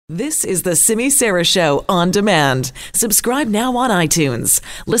This is the Simi Sara Show on demand. Subscribe now on iTunes.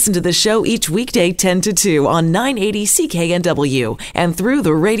 Listen to the show each weekday 10 to 2 on 980 CKNW and through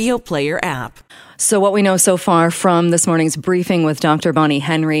the Radio Player app. So what we know so far from this morning's briefing with Dr. Bonnie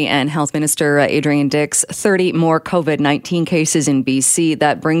Henry and Health Minister Adrian Dix, 30 more COVID-19 cases in BC.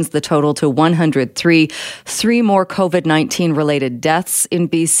 That brings the total to 103. 3 more COVID-19 related deaths in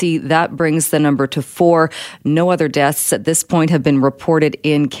BC. That brings the number to 4. No other deaths at this point have been reported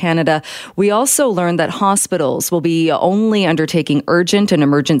in Canada. We also learned that hospitals will be only undertaking urgent and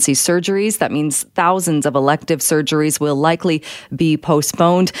emergency surgeries. That means thousands of elective surgeries will likely be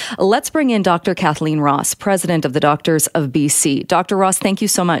postponed. Let's bring in Dr. Kathleen Ross, President of the Doctors of BC. Dr. Ross, thank you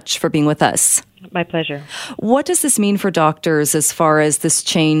so much for being with us. My pleasure. What does this mean for doctors as far as this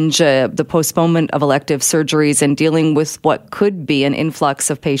change, the postponement of elective surgeries and dealing with what could be an influx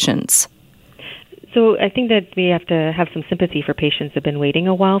of patients? So I think that we have to have some sympathy for patients who have been waiting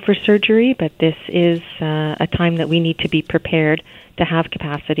a while for surgery, but this is a time that we need to be prepared to have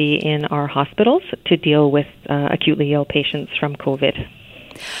capacity in our hospitals to deal with acutely ill patients from COVID.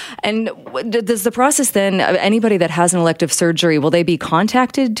 And does the process then, anybody that has an elective surgery, will they be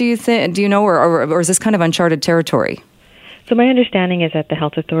contacted, do you know, or is this kind of uncharted territory? So my understanding is that the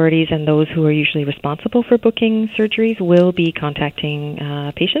health authorities and those who are usually responsible for booking surgeries will be contacting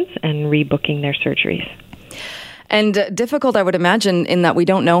patients and rebooking their surgeries. And difficult, I would imagine, in that we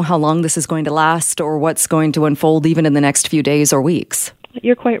don't know how long this is going to last or what's going to unfold even in the next few days or weeks.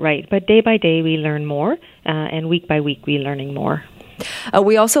 You're quite right. But day by day we learn more, and week by week we're learning more.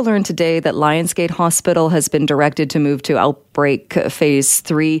 We also learned today that Lionsgate Hospital has been directed to move to outbreak phase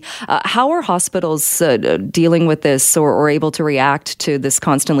 3. How are hospitals dealing with this or able to react to this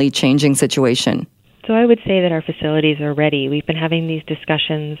constantly changing situation? So I would say that our facilities are ready. We've been having these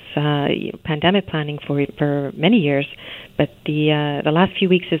discussions, pandemic planning for many years, but the last few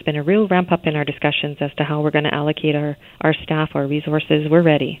weeks has been a real ramp up in our discussions as to how we're going to allocate our staff, our resources. We're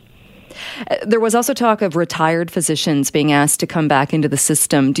ready. There was also talk of retired physicians being asked to come back into the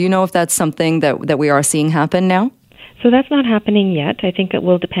system. Do you know if that's something that we are seeing happen now? So that's not happening yet. I think it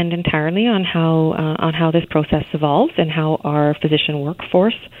will depend entirely on how this process evolves and how our physician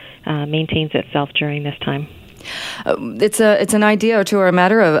workforce maintains itself during this time. It's an idea or a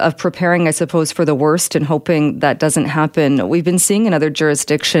matter of preparing, I suppose, for the worst and hoping that doesn't happen. We've been seeing in other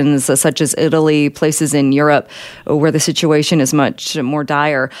jurisdictions, such as Italy, places in Europe, where the situation is much more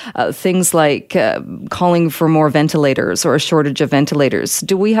dire, things like calling for more ventilators or a shortage of ventilators.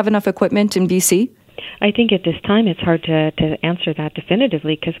 Do we have enough equipment in BC? I think at this time it's hard to answer that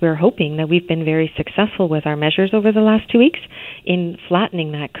definitively because we're hoping that we've been very successful with our measures over the last 2 weeks in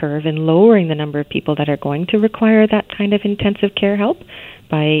flattening that curve and lowering the number of people that are going to require that kind of intensive care help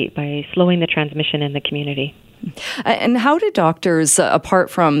by slowing the transmission in the community. And how do doctors,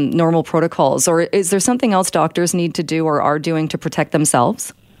 apart from normal protocols, or is there something else doctors need to do or are doing to protect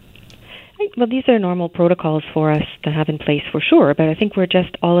themselves? Well, these are normal protocols for us to have in place for sure, but I think we're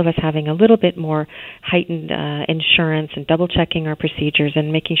just all of us having a little bit more heightened insurance and double-checking our procedures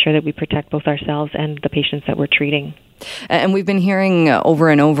and making sure that we protect both ourselves and the patients that we're treating. And we've been hearing over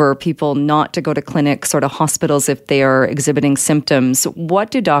and over people not to go to clinics or to hospitals if they are exhibiting symptoms. What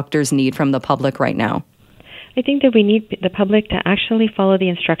do doctors need from the public right now? I think that we need the public to actually follow the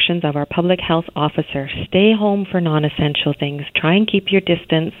instructions of our public health officer. Stay home for non-essential things. Try and keep your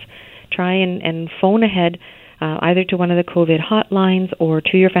distance. Try and phone ahead either to one of the COVID hotlines or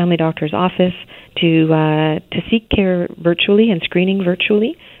to your family doctor's office to seek care virtually and screening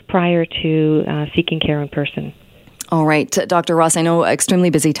virtually prior to seeking care in person. All right. Dr. Ross, I know extremely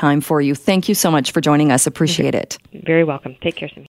busy time for you. Thank you so much for joining us. Appreciate it. Very welcome. Take care, Simi.